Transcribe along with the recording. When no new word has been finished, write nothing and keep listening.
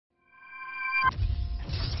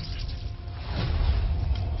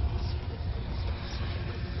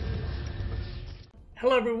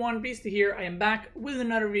Hello everyone, Beastie here. I am back with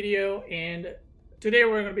another video, and today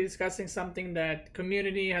we're going to be discussing something that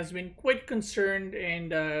community has been quite concerned,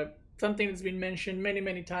 and something that's been mentioned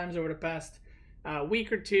many times over the past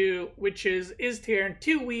week or two, which is Terran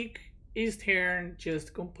too weak? Is Terran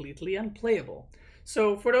just completely unplayable?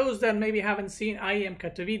 So for those that maybe haven't seen IEM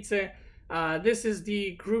Katowice, this is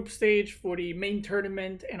the group stage for the main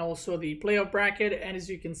tournament and also the playoff bracket, and as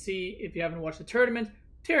you can see, if you haven't watched the tournament,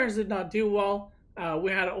 Terrans did not do well.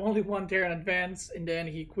 We had only one Terran advance, and then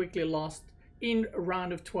he quickly lost in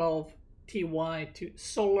round of 12 TY to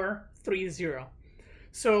Solar 3-0.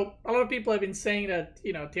 So a lot of people have been saying that,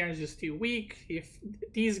 you know, Terran's just too weak. If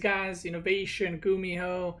these guys, Innovation,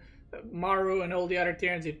 Gumiho, Maru, and all the other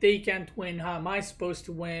Terrans, if they can't win, how am I supposed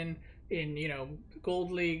to win in,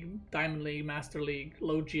 Gold League, Diamond League, Master League,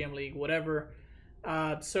 Low GM League, whatever.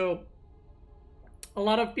 So a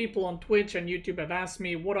lot of people on Twitch and YouTube have asked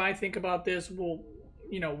me what I think about this. Well,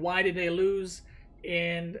 why did they lose?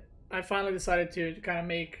 And I finally decided to kind of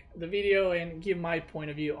make the video and give my point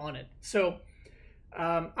of view on it. So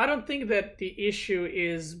I don't think that the issue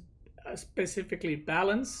is specifically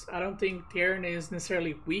balance. I don't think Terran is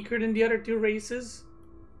necessarily weaker than the other two races,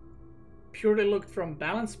 purely looked from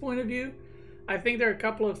balance point of view. I think there are a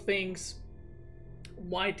couple of things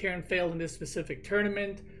why Terran failed in this specific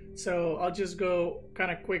tournament. So I'll just go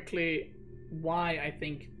kind of quickly why I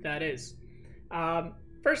think that is.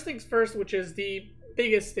 First things first, which is the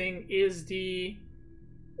biggest thing, is the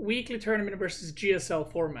weekly tournament versus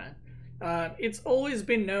GSL format. It's always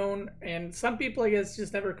been known, and some people, I guess,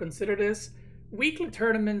 just never consider this. Weekly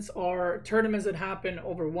tournaments are tournaments that happen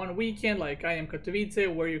over one weekend, like IEM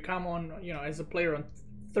Katowice, where you come on, as a player on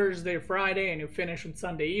Thursday or Friday, and you finish on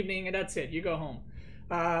Sunday evening, and that's it. You go home.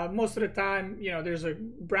 Most of the time, there's a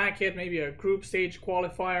bracket, maybe a group stage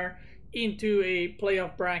qualifier into a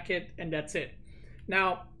playoff bracket, and that's it.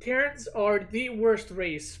 Now, Terrans are the worst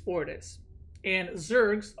race for this, and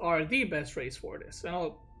Zergs are the best race for this, and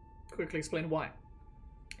I'll quickly explain why.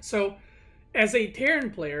 So, as a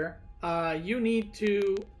Terran player, you need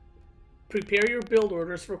to prepare your build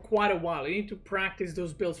orders for quite a while. You need to practice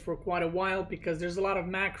those builds for quite a while, because there's a lot of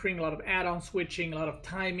macroing, a lot of add-on switching, a lot of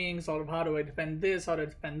timings, a lot of how do I defend this, how to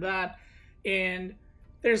defend that, and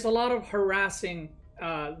there's a lot of harassing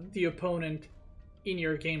the opponent in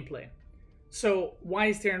your gameplay. So why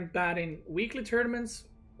is Terran bad in weekly tournaments?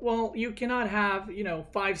 Well, you cannot have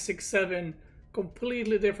 5, 6, 7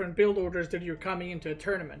 completely different build orders that you're coming into a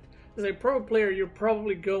tournament. As a pro player, you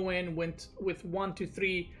probably go in with 1 to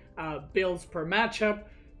 3 builds per matchup,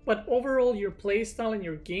 but overall your playstyle and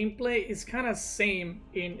your gameplay is kind of same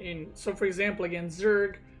so for example, against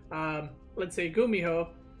Zerg, let's say Gumiho,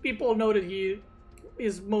 people know that he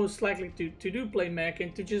is most likely to do play mech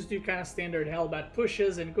and to just do kind of standard Hellbat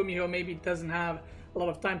pushes, and Gumiho maybe doesn't have a lot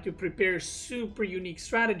of time to prepare super unique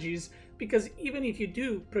strategies, because even if you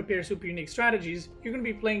do prepare super unique strategies, you're going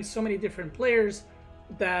to be playing so many different players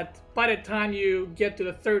that by the time you get to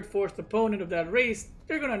the third, fourth opponent of that race,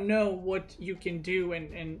 they're going to know what you can do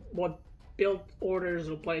and what build orders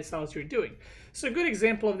or play styles you're doing. So a good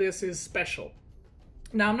example of this is Special.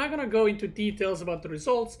 Now, I'm not going to go into details about the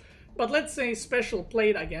results, but let's say Special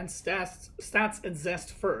played against Stats and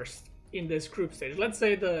Zest first in this group stage. Let's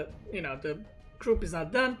say the group is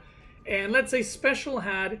not done, and let's say Special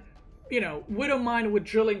had Widowmine with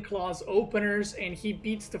Drilling Claws openers, and he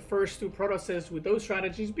beats the first 2 Protosses with those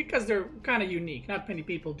strategies because they're kind of unique. Not many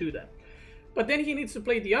people do that. But then he needs to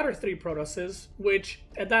play the other 3 Protosses, which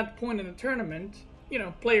at that point in the tournament,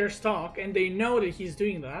 players talk and they know that he's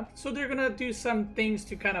doing that. So they're going to do some things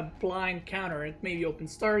to kind of blind counter it. Maybe open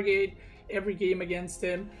Stargate every game against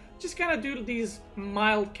him. Just kind of do these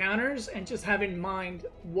mild counters and just have in mind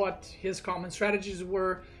what his common strategies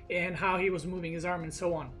were and how he was moving his arm and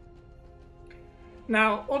so on.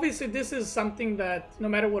 Now, obviously, this is something that no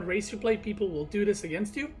matter what race you play, people will do this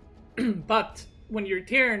against you. But when you're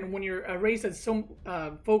Terran, when you're a race that's so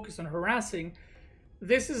focused on harassing,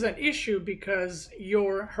 this is an issue because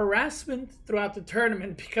your harassment throughout the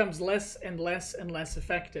tournament becomes less and less and less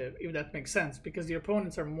effective, if that makes sense, because the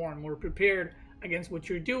opponents are more and more prepared against what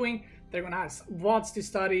you're doing. They're going to ask VODs to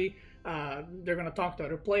study, they're going to talk to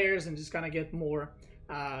other players and just kind of get more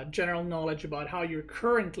general knowledge about how you're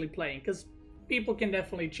currently playing, because people can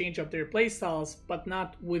definitely change up their playstyles, but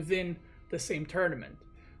not within the same tournament,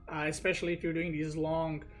 especially if you're doing these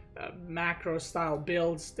long macro style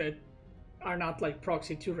builds that are not like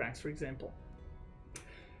Proxy 2 ranks, for example.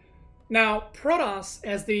 Now, Protoss,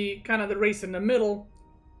 as the kind of the race in the middle,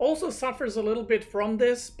 also suffers a little bit from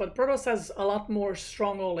this, but Protoss has a lot more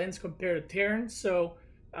strong all-ins compared to Terran, so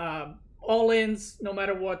all-ins, no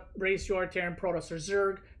matter what race you are, Terran, Protoss, or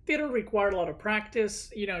Zerg, they don't require a lot of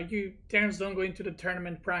practice. You know, Terrans don't go into the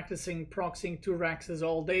tournament practicing proxying 2 Raxes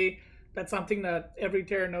all day. That's something that every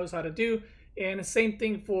Terran knows how to do. And the same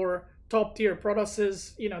thing for top tier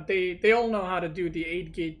Protosses. You know, they all know how to do the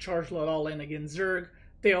 8-gate charge load all-in against Zerg.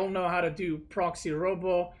 They all know how to do proxy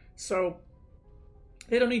robo. So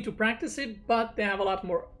they don't need to practice it, but they have a lot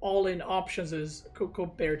more all-in options as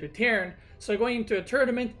compared to Terran. So going into a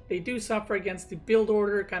tournament, they do suffer against the build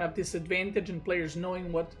order kind of disadvantage and players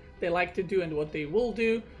knowing what they like to do and what they will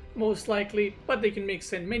do, most likely, but they can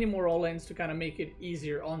mix in many more all-ins to kind of make it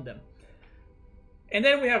easier on them. And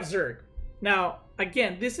then we have Zerg. Now,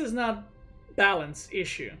 again, this is not balance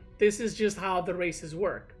issue. This is just how the races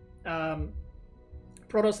work.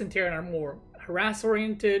 Protoss and Terran are more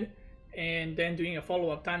harass-oriented, and then doing a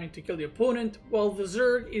follow-up timing to kill the opponent. Well, the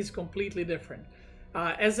Zerg is completely different.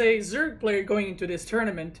 As a Zerg player going into this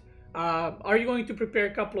tournament, are you going to prepare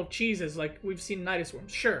a couple of cheeses like we've seen Nidus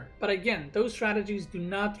Worms? Sure, but again, those strategies do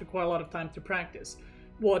not require a lot of time to practice.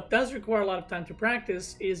 What does require a lot of time to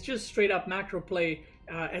practice is just straight up macro play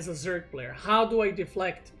as a Zerg player. How do I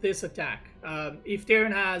deflect this attack? If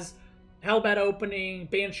Terran has Hellbat opening,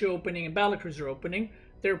 Banshee opening, and Battlecruiser opening,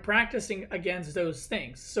 they're practicing against those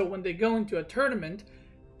things. So when they go into a tournament,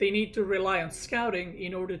 they need to rely on scouting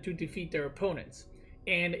in order to defeat their opponents.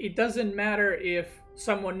 And it doesn't matter if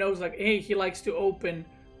someone knows like, hey, he likes to open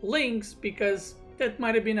links, because that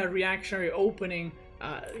might have been a reactionary opening.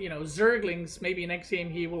 You know, Zerglings, maybe next game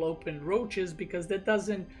he will open roaches, because that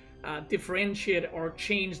doesn't differentiate or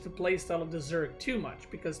change the playstyle of the Zerg too much,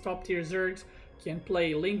 because top tier Zergs can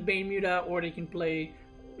play Link Bane Muta, or they can play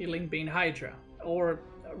Link Bane Hydra, or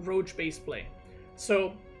roach based play.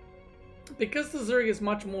 So because the Zerg is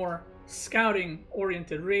much more scouting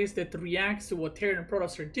oriented race that reacts to what Terran and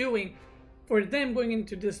Protoss are doing, for them going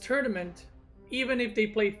into this tournament, even if they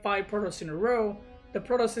play 5 Protoss in a row, the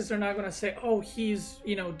Protosses are not going to say, oh, he's,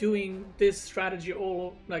 you know, doing this strategy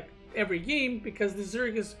all like every game, because the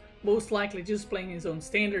Zerg is most likely just playing his own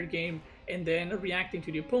standard game and then reacting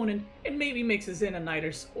to the opponent, and maybe mixes in a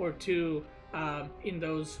Nidus or 2 in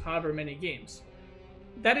those however many games.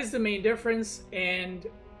 That is the main difference, and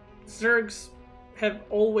Zergs have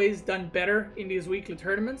always done better in these weekly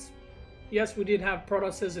tournaments. Yes, we did have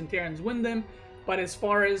Protosses and Terrans win them, but as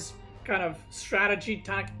far as kind of strategy,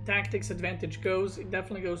 tactics advantage goes, it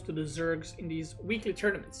definitely goes to the Zergs in these weekly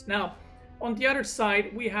tournaments. Now, on the other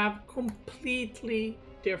side, we have completely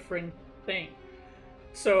different thing.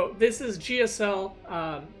 So this is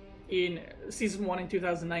GSL in Season 1 in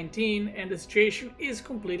 2019, and the situation is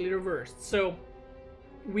completely reversed. So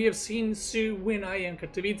we have seen Su win IEM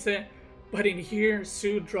Katowice, but in here,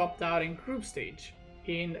 Su dropped out in group stage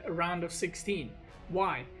in a round of 16.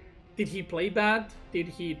 Why? Did he play bad? Did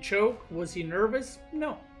he choke? Was he nervous?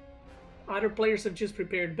 No. Other players have just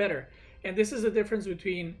prepared better. And this is the difference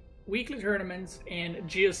between weekly tournaments and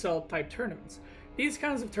GSL type tournaments. These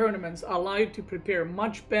kinds of tournaments allow you to prepare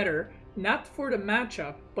much better, not for the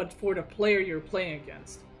matchup, but for the player you're playing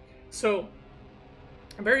against. So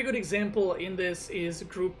a very good example in this is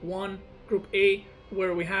Group 1, Group A,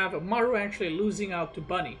 where we have Maru actually losing out to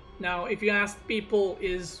Bunny. Now, if you ask people,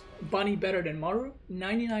 is Bunny better than Maru?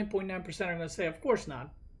 99.9% are going to say, of course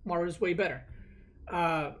not. Maru is way better.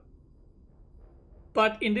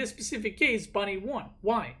 But in this specific case, Bunny won.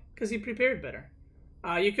 Why? Because he prepared better.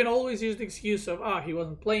 You can always use the excuse of, he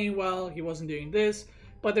wasn't playing well, he wasn't doing this.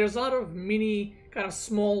 But there's a lot of mini, kind of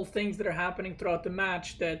small things that are happening throughout the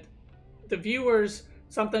match that the viewers,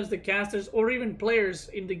 sometimes the casters, or even players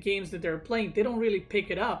in the games that they're playing, they don't really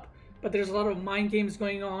pick it up. But there's a lot of mind games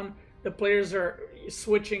going on. The players are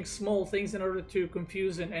switching small things in order to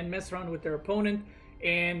confuse and mess around with their opponent.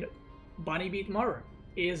 And Bunny beat Maru.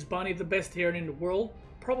 Is Bunny the best Terran in the world?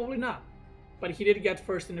 Probably not. But he did get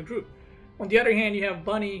first in the group. On the other hand, you have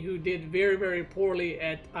Bunny, who did very, very poorly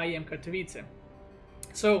at IEM Katowice.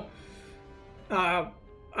 So,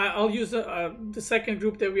 I'll use the second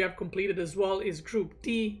group that we have completed as well is Group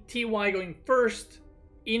D. TY going first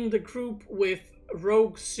in the group with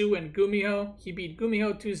Rogue, Su, and Gumiho. He beat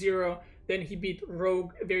Gumiho 2-0. Then he beat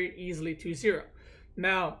Rogue very easily 2-0.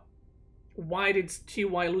 Now, why did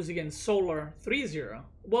TY lose against Solar 3-0?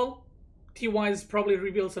 Well, TY's probably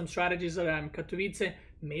revealed some strategies at Katowice.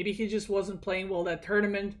 Maybe he just wasn't playing well that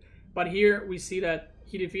tournament. But here we see that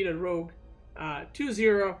he defeated Rogue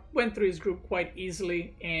 2-0, went through his group quite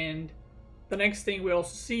easily. And the next thing we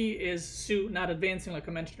also see is Su not advancing like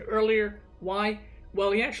I mentioned earlier. Why?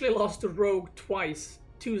 Well, he actually lost to Rogue twice,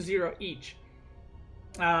 2-0 each.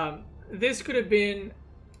 This could have been,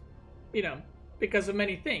 you know, because of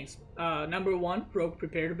many things. Number one, Rogue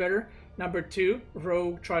prepared better. Number two,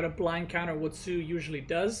 Rogue tried to blind counter what Su usually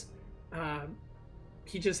does.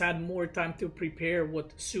 He just had more time to prepare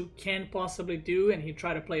what Su can possibly do, and he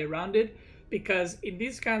tried to play around it. Because in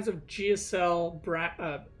these kinds of GSL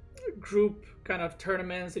group kind of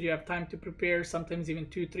tournaments that you have time to prepare, sometimes even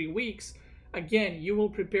 2-3 weeks, again, you will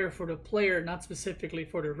prepare for the player, not specifically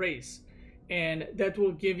for the race. And that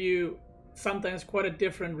will give you sometimes quite a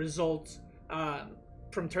different results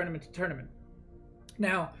from tournament to tournament.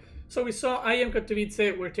 Now, so we saw IEM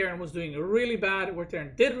Katowice where Terran was doing really bad, where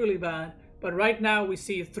Terran did really bad, but right now we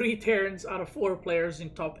see 3 Terrans out of 4 players in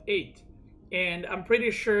top 8. And I'm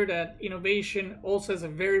pretty sure that Innovation also has a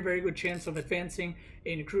very, very good chance of advancing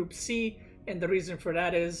in Group C. And the reason for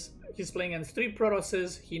that is he's playing against 3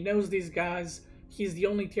 Protosses. He knows these guys. He's the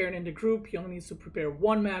only Terran in the group. He only needs to prepare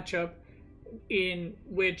 1 matchup, in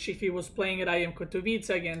which if he was playing at IEM Katowice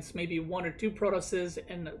against maybe 1 or 2 Protosses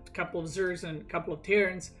and a couple of Zergs and a couple of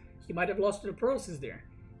Terrans, he might have lost to the Protosses there.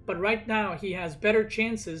 But right now he has better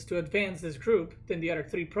chances to advance this group than the other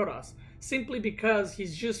 3 Protoss, simply because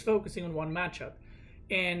he's just focusing on 1 matchup.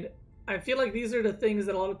 And I feel like these are the things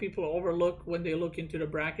that a lot of people overlook when they look into the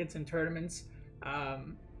brackets and tournaments.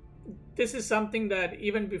 This is something that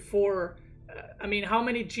even before, I mean, how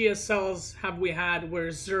many GSLs have we had where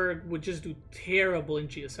Zerg would just do terrible in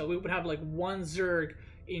GSL? We would have like 1 Zerg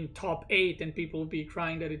in top 8 and people would be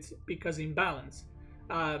crying that it's because imbalance.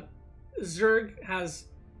 Zerg has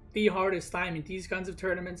the hardest time in these kinds of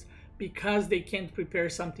tournaments because they can't prepare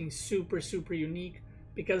something super, super unique,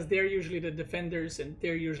 because they're usually the defenders and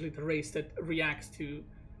they're usually the race that reacts to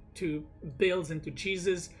builds and to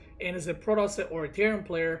cheeses. And as a Protoss or a Terran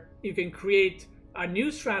player, you can create a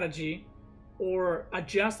new strategy or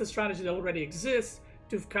adjust the strategy that already exists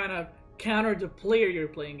to kind of counter the player you're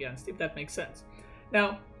playing against, if that makes sense.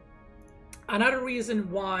 Now, another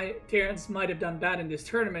reason why Terrans might have done bad in this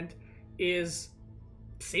tournament is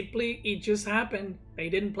simply it just happened they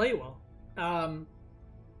didn't play well.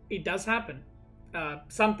 It does happen.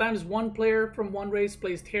 Sometimes one player from one race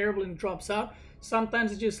plays terrible and drops out.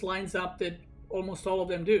 Sometimes it just lines up that almost all of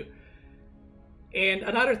them do. And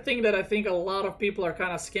another thing that I think a lot of people are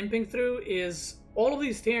kind of skimping through is all of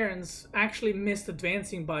these Terrans actually missed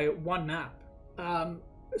advancing by 1 map.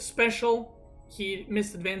 Special, he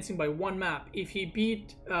missed advancing by 1 map. If he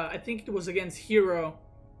beat, I think it was against Hero.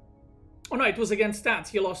 Oh no, it was against Stats.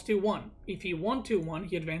 He lost 2-1. If he won 2-1,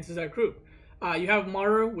 he advances that group. You have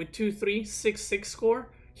Maru with 2-3, 6-6 score.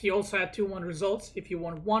 He also had 2-1 results. If he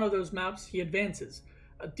won one of those maps, he advances.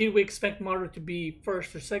 Did we expect Maru to be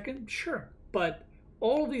first or second? Sure. But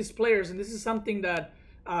all of these players, and this is something that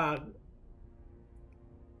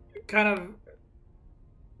kind of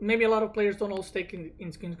maybe a lot of players don't also take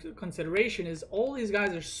into consideration, is all these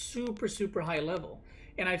guys are super, super high level.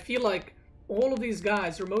 And I feel like all of these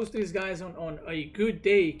guys, or most of these guys on a good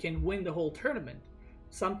day, can win the whole tournament.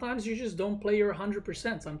 Sometimes you just don't play your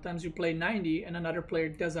 100%. Sometimes you play 90 and another player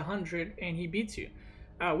does 100 and he beats you.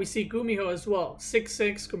 We see Gumiho as well,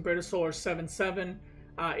 6-6 compared to Solar 7-7.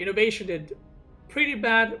 Innovation did pretty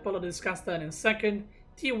bad, but I'll discuss that in a second.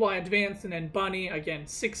 TY advanced, and then Bunny, again,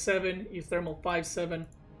 6-7, Euthermal 5-7.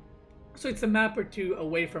 So it's a map or 2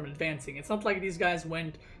 away from advancing. It's not like these guys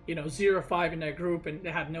went, 0-5 in their group and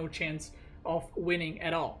they had no chance of winning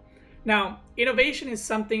at all. Now, Innovation is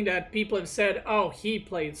something that people have said, oh, he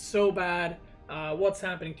played so bad. What's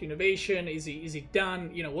happening to Innovation? Is he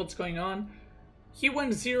done? What's going on? He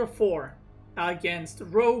went 0-4 against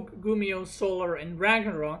Rogue, Gumio, Solar, and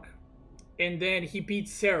Ragnarok, and then he beat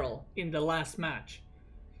Cyril in the last match.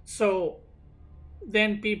 So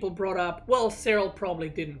then people brought up, well, Cyril probably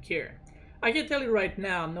didn't care. I can tell you right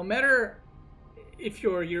now, no matter if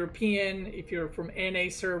you're European, if you're from NA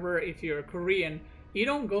server, if you're Korean, you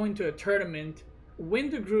don't go into a tournament, win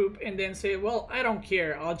the group, and then say, well, I don't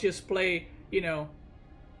care, I'll just play,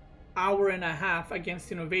 hour and a half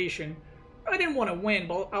against Innovation. I didn't want to win,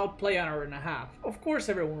 but I'll play an hour and a half. Of course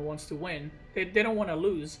everyone wants to win. They don't want to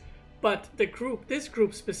lose. But this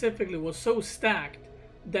group specifically was so stacked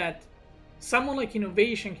that someone like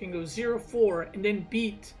Innovation can go 0-4 and then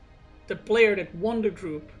beat the player that won the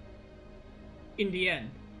group in the end.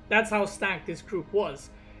 That's how stacked this group was.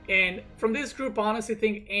 And from this group, I honestly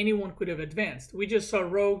think anyone could have advanced. We just saw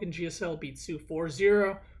Rogue and GSL beat Su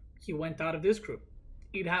 4-0. He went out of this group.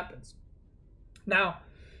 It happens. Now,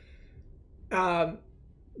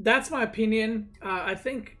 that's my opinion. I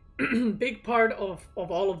think big part of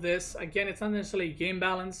all of this, again, it's not necessarily game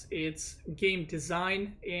balance, it's game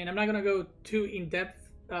design. And I'm not going to go too in-depth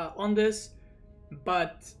on this,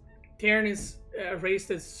 but Terran is a race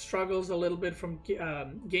that struggles a little bit from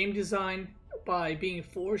game design. by being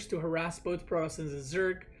forced to harass both Protoss and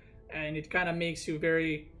Zerg, and it kind of makes you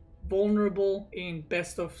very vulnerable in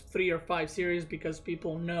best of 3 or 5 series because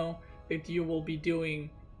people know that you will be doing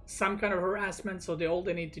some kind of harassment, so all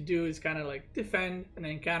they need to do is kind of like defend and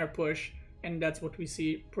then counter push, and that's what we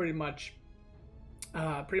see pretty much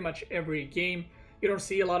every game. You don't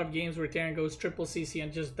see a lot of games where Terran goes triple CC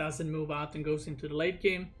and just doesn't move out and goes into the late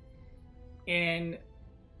game. And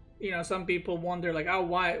you know, some people wonder like, oh,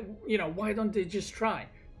 why don't they just try?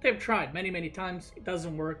 They've tried many times. It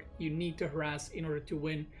doesn't work. You need to harass in order to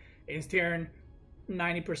win. It's Terran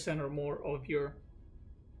 90% or more of your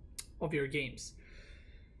games.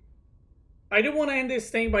 I do want to end this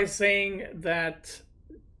thing by saying that,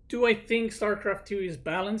 do I think StarCraft 2 is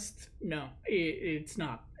balanced? No, it's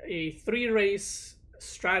not. A 3-race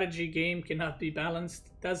strategy game cannot be balanced.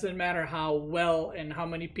 Doesn't matter how well and how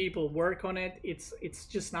many people work on it. It's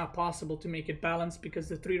just not possible to make it balanced because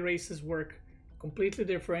the 3 races work completely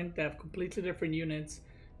different. They have completely different units.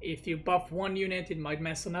 If you buff one unit, it might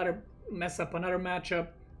mess up another matchup.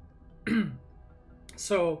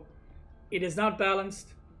 So it is not balanced.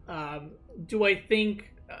 Do I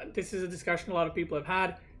think this is a discussion a lot of people have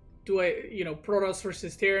had? Protoss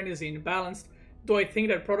versus Terran is imbalanced. Do I think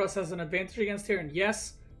that Protoss has an advantage against Terran?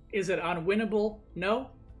 Yes. Is it unwinnable? No.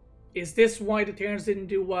 Is this why the Terrans didn't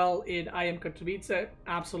do well in IEM Katowice?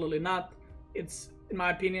 Absolutely not. It's, in my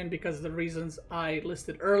opinion, because of the reasons I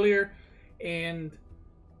listed earlier. And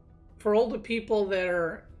for all the people that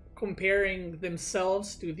are comparing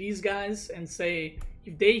themselves to these guys and say,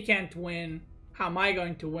 if they can't win, how am I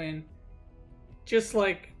going to win? Just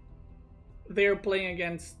like they're playing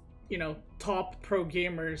against, top pro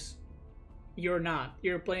gamers, you're not.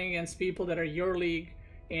 You're playing against people that are your league.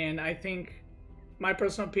 And I think my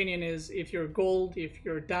personal opinion is, if you're gold, if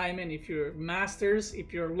you're diamond, if you're masters,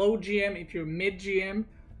 if you're low GM, if you're mid GM,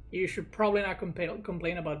 you should probably not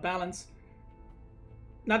complain about balance.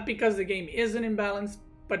 Not because the game isn't imbalanced,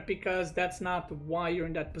 but because that's not why you're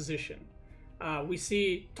in that position. We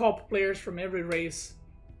see top players from every race,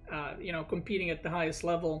 competing at the highest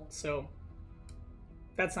level. So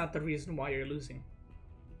that's not the reason why you're losing.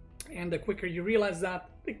 And the quicker you realize that,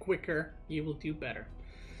 the quicker you will do better.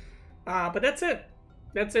 But that's it.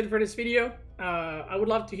 That's it for this video. I would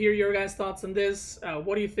love to hear your guys' thoughts on this.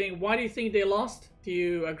 What do you think? Why do you think they lost? Do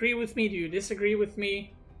you agree with me? Do you disagree with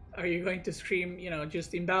me? Are you going to scream,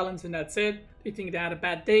 just imbalance and that's it? Do you think they had a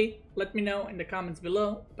bad day? Let me know in the comments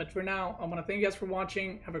below. But for now, I want to thank you guys for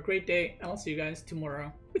watching. Have a great day, and I'll see you guys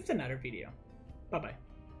tomorrow with another video. Bye-bye.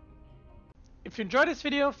 If you enjoyed this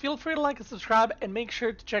video, feel free to like and subscribe, and make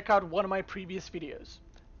sure to check out one of my previous videos.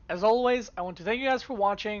 As always, I want to thank you guys for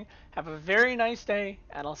watching. Have a very nice day,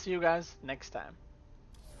 and I'll see you guys next time.